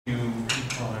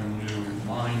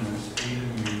minus a to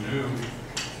mu nu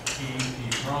p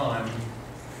prime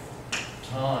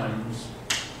times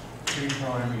k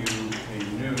prime u k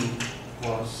nu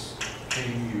plus k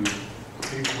mu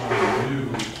k prime nu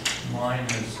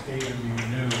minus a to mu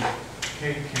nu k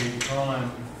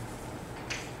prime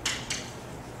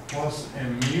plus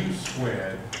mu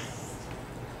squared.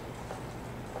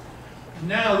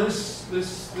 Now this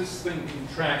thing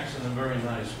contracts in a very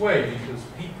nice way because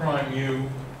p prime u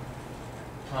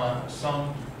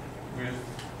summed with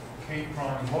k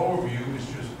prime lower mu is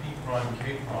just p prime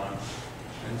k prime,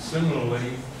 and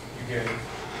similarly you get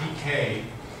pk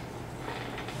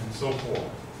and so forth.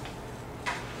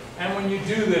 And when you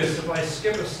do this, if I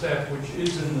skip a step, which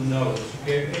is in the notes, you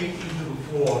get 8 e to the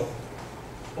 4th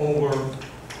over,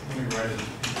 let me write it as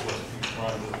p plus p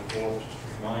prime to the 4th, just to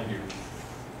remind you.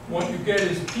 What you get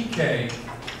is pk,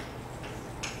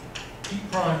 p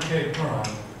prime k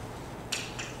prime,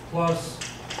 plus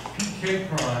pk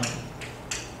prime,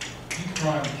 p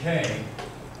prime k,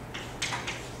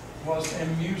 plus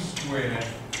mu squared,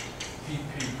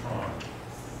 pp prime.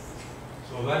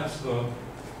 So that's the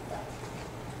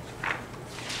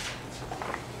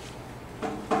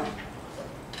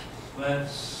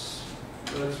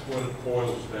that's what it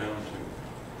boils down to.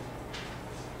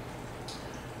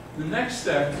 The next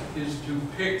step is to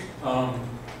pick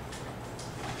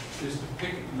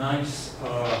nice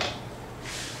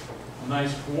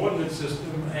coordinate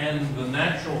system, and the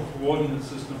natural coordinate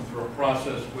system for a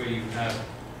process where you have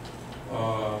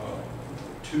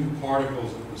two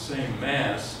particles of the same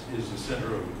mass is the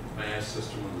center of mass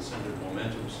system or the center of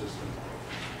momentum system.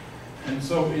 And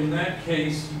so in that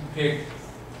case you pick,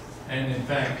 and in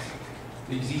fact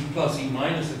these E plus E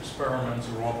minus experiments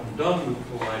are often done with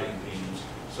colliding beams,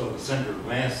 so the center of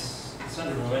mass, the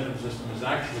center of momentum system is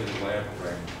actually the lab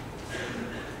ring.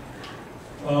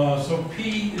 So P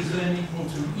is then equal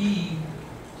to E,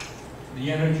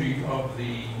 the energy of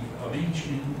each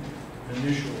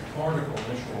initial particle,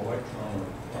 initial electron or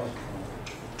positron.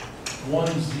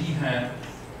 1 z hat.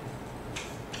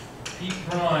 P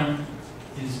prime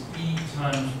is E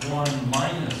times 1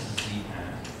 minus z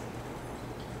hat.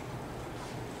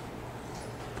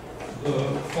 The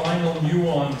final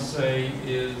muon, say,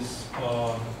 is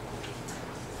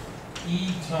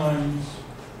E times,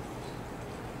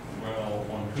 well,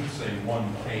 one could say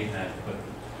 1 k hat, but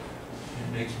it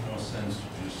makes more sense to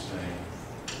just say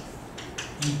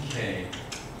ek.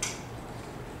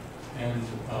 And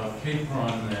k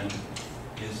prime then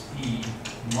is E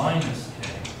minus k.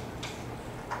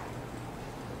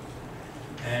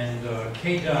 And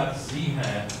k dot z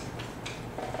hat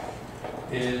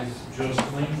is just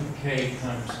length of k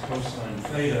times cosine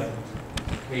theta,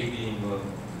 k being the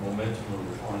momentum of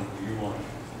the quantum muon.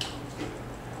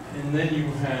 And then you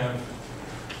have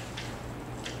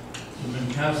the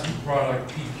Minkowski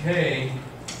product pk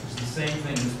is the same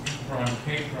thing as p prime k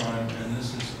prime, and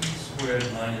this is e squared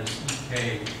minus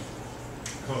ek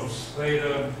cos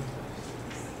theta.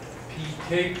 Pk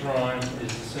prime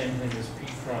is the same thing as p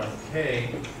prime k,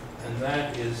 and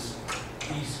that is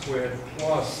e squared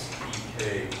plus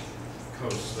ek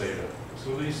cos theta.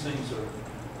 So these things are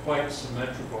quite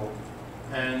symmetrical.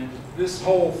 And this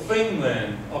whole thing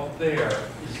then, up there,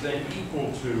 is then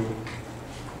equal to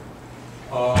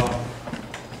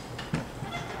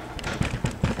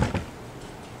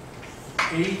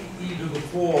 8 e to the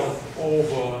 4th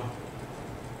over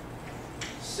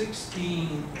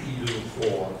 16 e to the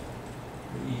 4th,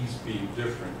 the e's being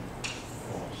different, of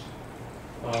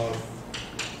course.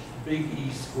 Big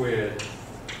E squared,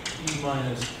 e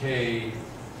minus k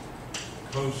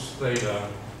cos theta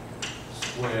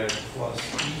squared plus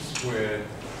e squared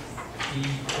e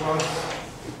plus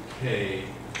k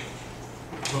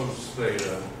cos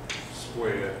theta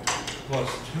squared plus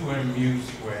 2mu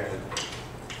squared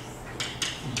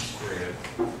e squared.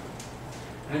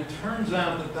 And it turns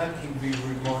out that that can be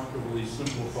remarkably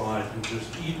simplified to just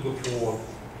e to the 4th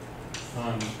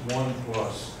times 1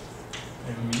 plus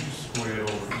mu squared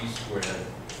over e squared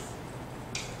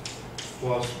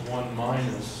plus 1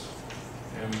 minus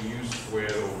mu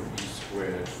squared over e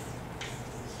squared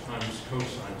times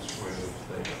cosine squared of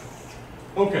theta.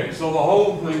 Okay, so the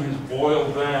whole thing is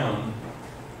boiled down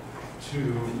to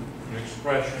an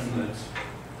expression that's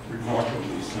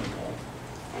remarkably simple.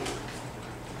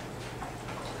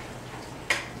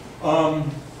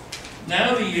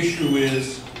 Now the issue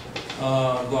is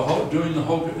doing the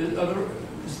whole.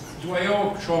 Do I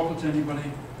owe chocolate to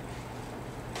anybody?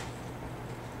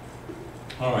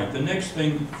 All right. The next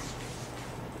thing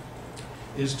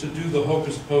is to do the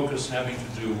hocus pocus having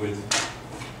to do with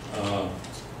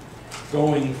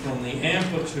going from the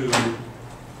amplitude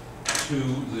to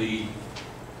the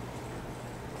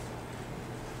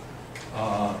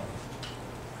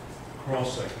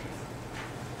cross-section.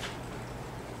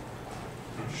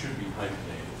 It should be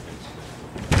hyphenated.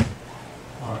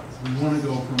 All right, so we want to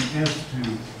go from S to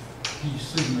P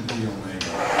sigma d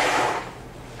omega.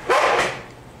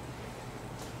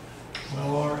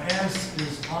 Well, our S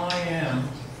is Im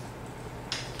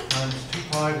times 2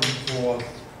 pi to the fourth,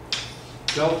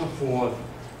 delta fourth,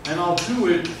 and I'll do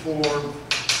it for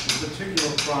the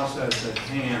particular process at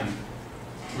hand,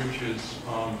 which is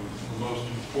the most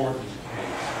important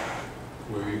case,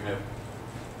 where you have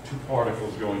two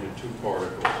particles going to two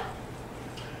particles.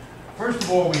 First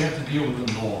of all, we have to deal with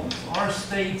the norms. Our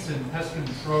states in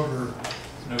Peskin-Schroeder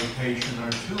notation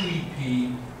are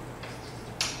 2EP,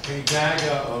 a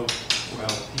daga of,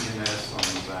 well, P and S on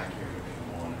the back here if you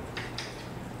want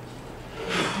it.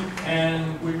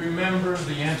 And we remember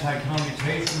the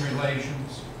anti-commutation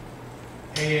relations.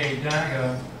 AA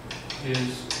daga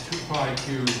is 2 pi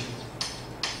cubed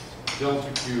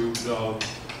delta cubed of P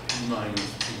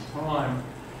minus P prime.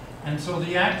 And so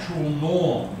the actual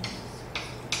norm,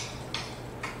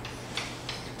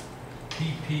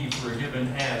 PP for a given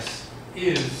S,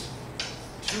 is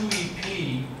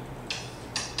 2EP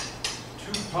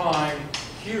 2 pi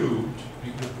cubed,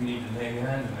 because we need an A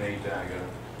and an A daga,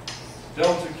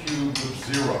 delta cubed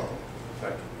of 0,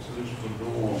 effectively. So this is the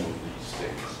norm of these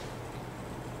states.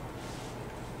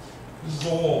 This is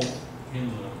all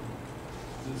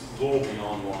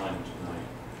beyond line tonight.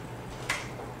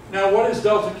 Now, what is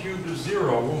delta cubed of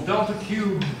 0? Well, delta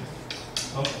cubed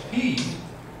of P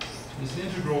is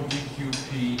integral d cubed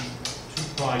P 2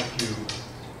 pi cubed.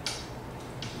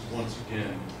 This is once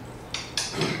again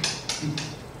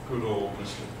good old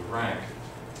Mr. Dirac.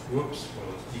 Whoops,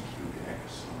 well, it's d cubed x.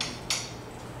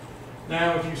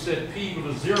 Now, if you said P equal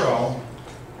to 0,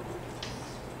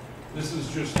 this is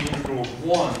just the integral of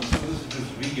 1, so this is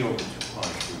just V over 2 pi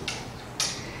cubed.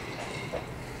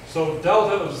 So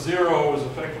delta of 0 is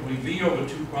effectively V over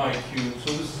 2 pi cubed,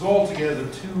 so this is altogether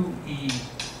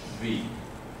 2EV.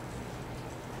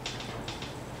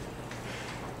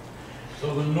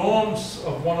 So the norms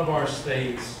of one of our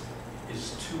states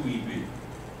is 2EV.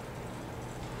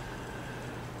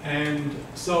 And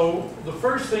so the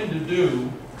first thing to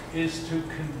do is to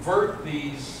convert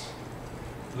these,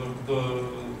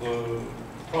 the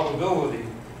probability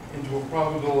into a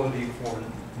probability for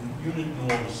unit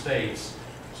norm states.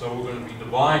 So we're going to be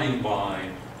dividing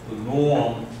by the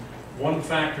norm, one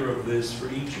factor of this for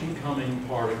each incoming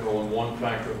particle and one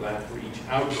factor of that for each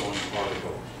outgoing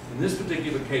particle. In this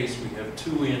particular case, we have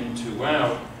 2 in, 2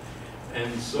 out,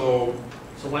 and so...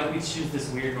 So why did we choose this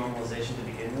weird normalization to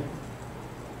begin with?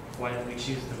 Why didn't we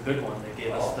choose the good one that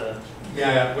gave us the...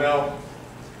 Yeah, well,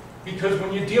 because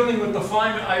when you're dealing with the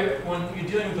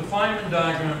Feynman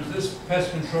diagrams, this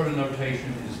Peskin-Schroeder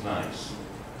notation is nice.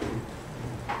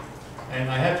 And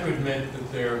I have to admit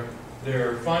that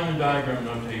their Feynman diagram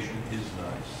notation is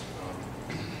nice.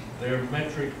 Their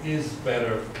metric is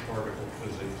better for particle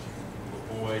physics.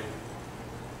 You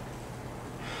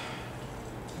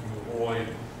avoid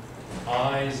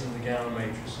I's in the gamma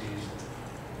matrices,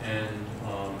 and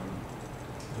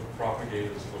the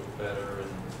propagators look better,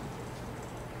 and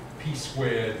P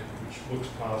squared, which looks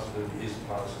positive, is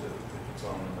positive if it's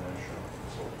on the mesh,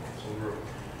 and so forth. So there are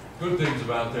good things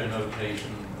about their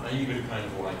notation. I even kind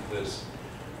of like this.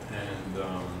 And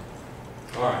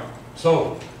all right,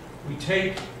 so we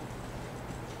take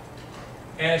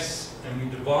S and we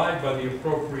divide by the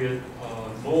appropriate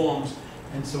norms,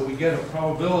 and so we get a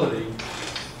probability.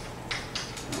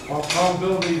 Our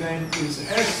probability then is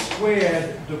S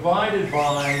squared divided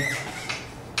by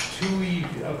 2E,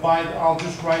 I'll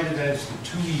just write it as the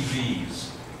 2EVs,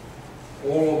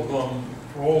 all of them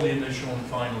for all the initial and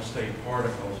final state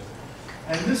particles.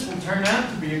 And this will turn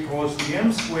out to be, of course, the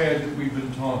M squared that we've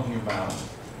been talking about,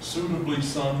 suitably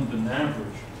summed and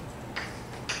averaged.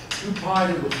 2 pi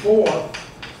to the fourth,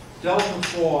 delta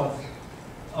fourth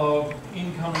of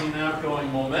incoming and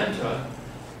outgoing momenta,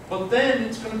 but then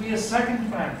it's going to be a second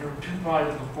factor of 2 pi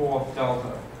to the fourth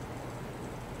delta.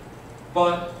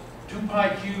 But 2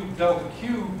 pi cubed delta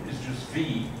cubed is just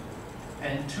V,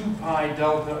 and 2 pi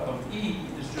delta of E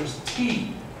is just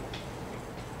T.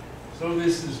 So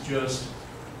this is just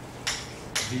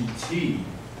VT.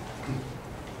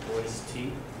 What is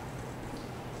T?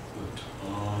 The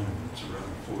time, it's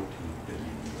around 14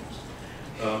 billion years.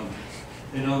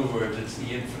 In other words, it's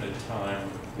the infinite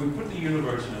time. We put the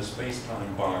universe in a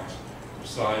space-time box of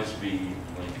size V,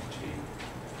 length T.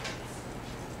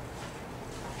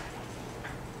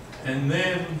 And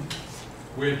then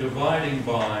we're dividing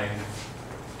by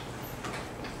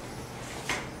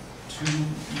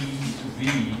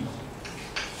 2EV.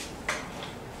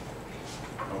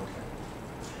 Okay.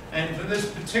 this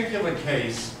particular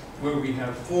case, where we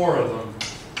have 4 of them,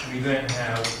 we then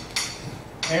have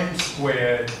m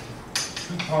squared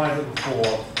 2 pi to the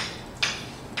 4th,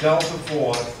 delta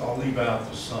 4th, I'll leave out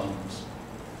the sums,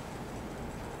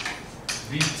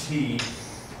 Vt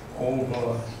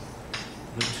over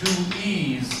the 2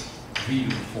 e's v to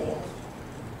the 4th.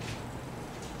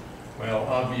 Well,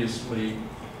 obviously,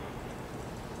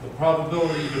 the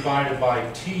probability divided by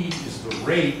t is the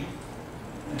rate,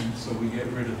 and so we get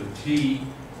rid of the t,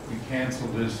 we cancel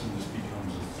this, and this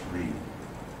becomes a 3.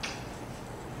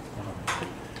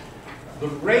 The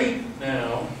rate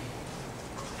now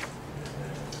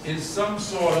is some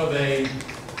sort of a,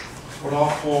 what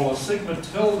I'll call a sigma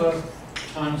tilde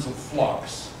times the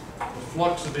flux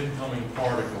of incoming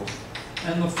particles.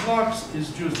 And the flux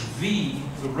is just v,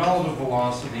 the relative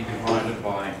velocity, divided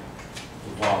by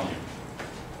the volume.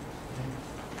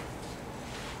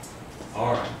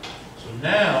 All right, so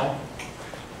now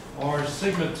our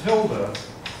sigma tilde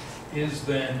is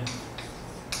then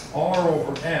r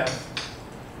over f,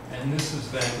 and this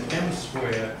is then m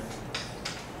squared.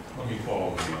 Let me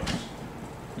follow the notes.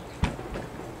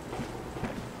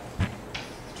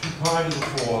 2 pi to the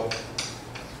 4th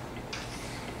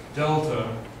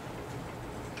delta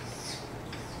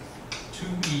 2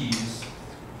 e's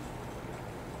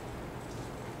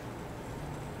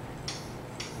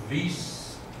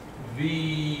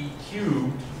v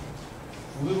cubed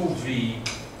little v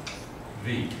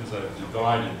because I've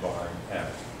divided by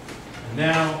f. And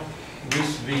now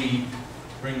this v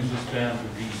brings us down to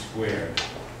v squared.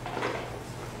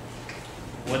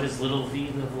 What is little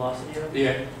v, the velocity of?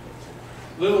 Yeah.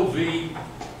 Little v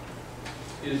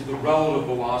is the relative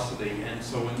velocity, and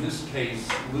so in this case,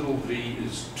 little v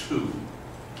is 2.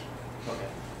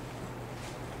 Okay.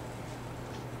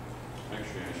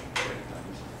 Actually, I should check that.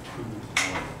 It's 2,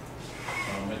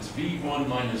 1. It's v1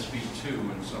 minus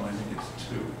v2, and so I think it's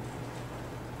 2.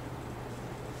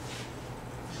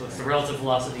 So it's the relative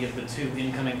velocity of the 2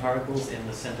 incoming particles in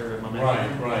the center of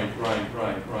momentum.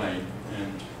 Right.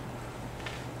 And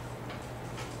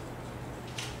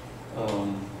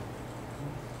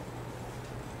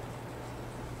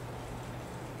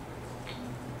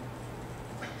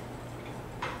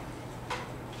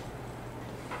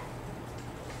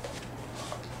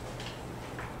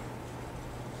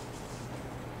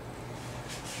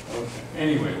okay.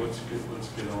 Anyway, let's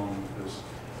get on with this.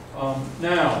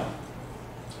 Now,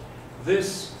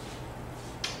 this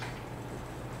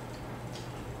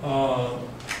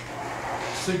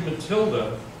sigma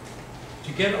tilde,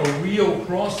 to get a real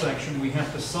cross-section, we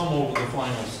have to sum over the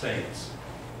final states.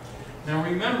 Now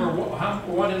remember, what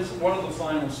are the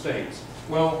final states?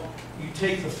 Well, you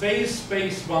take the phase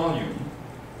space volume,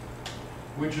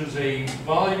 which is a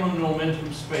volume and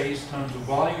momentum space times a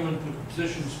volume and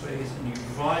position space, and you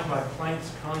divide by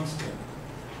Planck's constant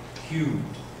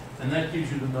cubed, and that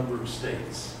gives you the number of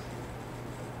states.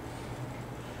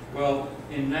 Well,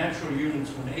 in natural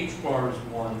units, when h bar is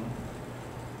 1,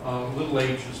 little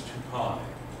h is 2 pi.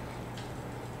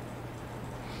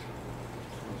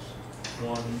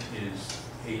 1 is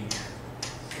h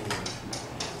over 2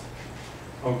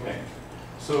 pi. Okay,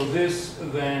 so this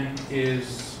then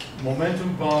is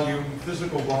momentum volume,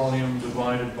 physical volume,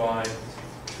 divided by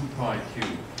 2 pi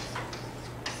cubed.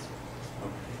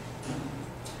 Okay.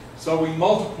 So we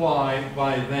multiply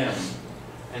by them,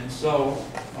 and so,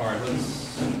 all right, let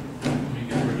me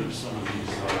get rid of some of these.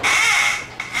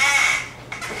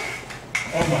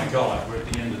 Oh my God, we're at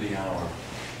the end of the hour.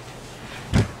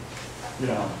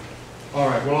 Yeah. All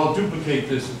right, well, I'll duplicate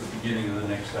this at the beginning of the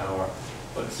next hour.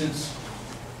 But since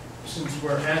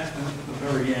we're at the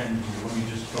very end, let me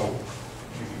just go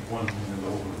maybe 1 minute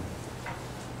over.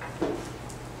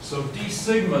 So d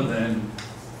sigma then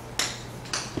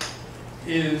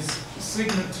is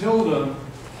sigma tilde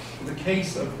for the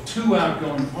case of 2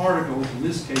 outgoing particles, in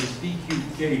this case d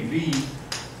cubed kv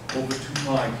over 2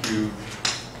 pi cubed,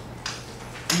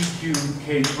 d cubed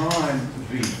k prime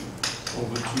v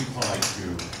over 2 pi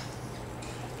cubed.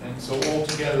 And so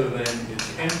altogether then it's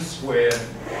m squared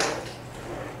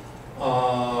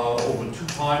over 2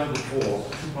 pi to the 4th,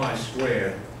 2 pi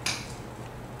squared.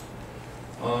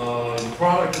 The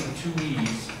product of the 2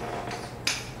 e's,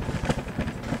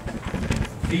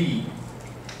 v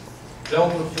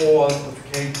delta 4th of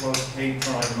k plus k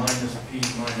prime minus p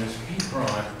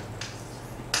prime,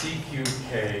 d cubed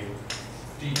k,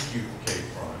 d cubed k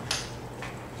prime.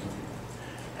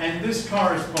 And this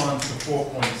corresponds to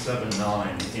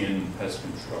 4.79 in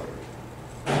Peskin Instructor.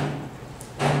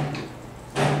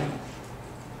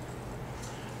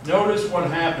 Notice what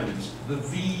happens. The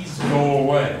V's go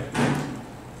away.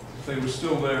 If they were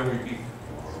still there, we'd be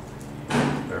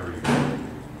very.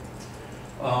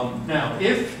 Now,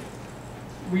 if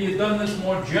we had done this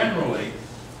more generally,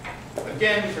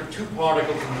 again, for two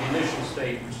particles in the initial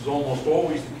state, which is almost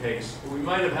always the case, we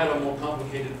might have had a more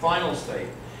complicated final state.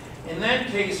 In that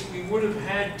case, we would have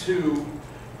had to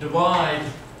divide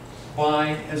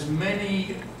by as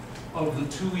many of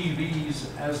the two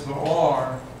EVs as there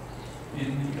are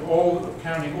in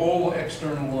counting all the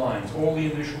external lines, all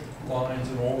the initial lines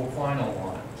and all the final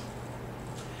lines.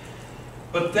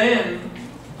 But then,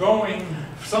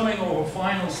 summing over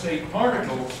final state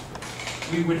particles,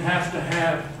 we would have to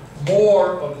have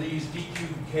more of these d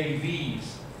cubed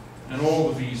kVs, and all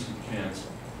the v's would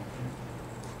cancel.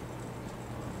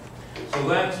 So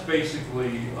that's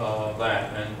basically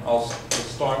that, and I'll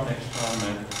start next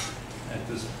time at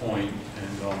this point,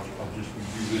 and I'll just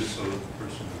review this so that the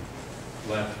person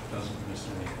who left doesn't miss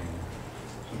anything.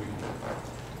 So we can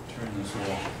turn this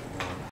off.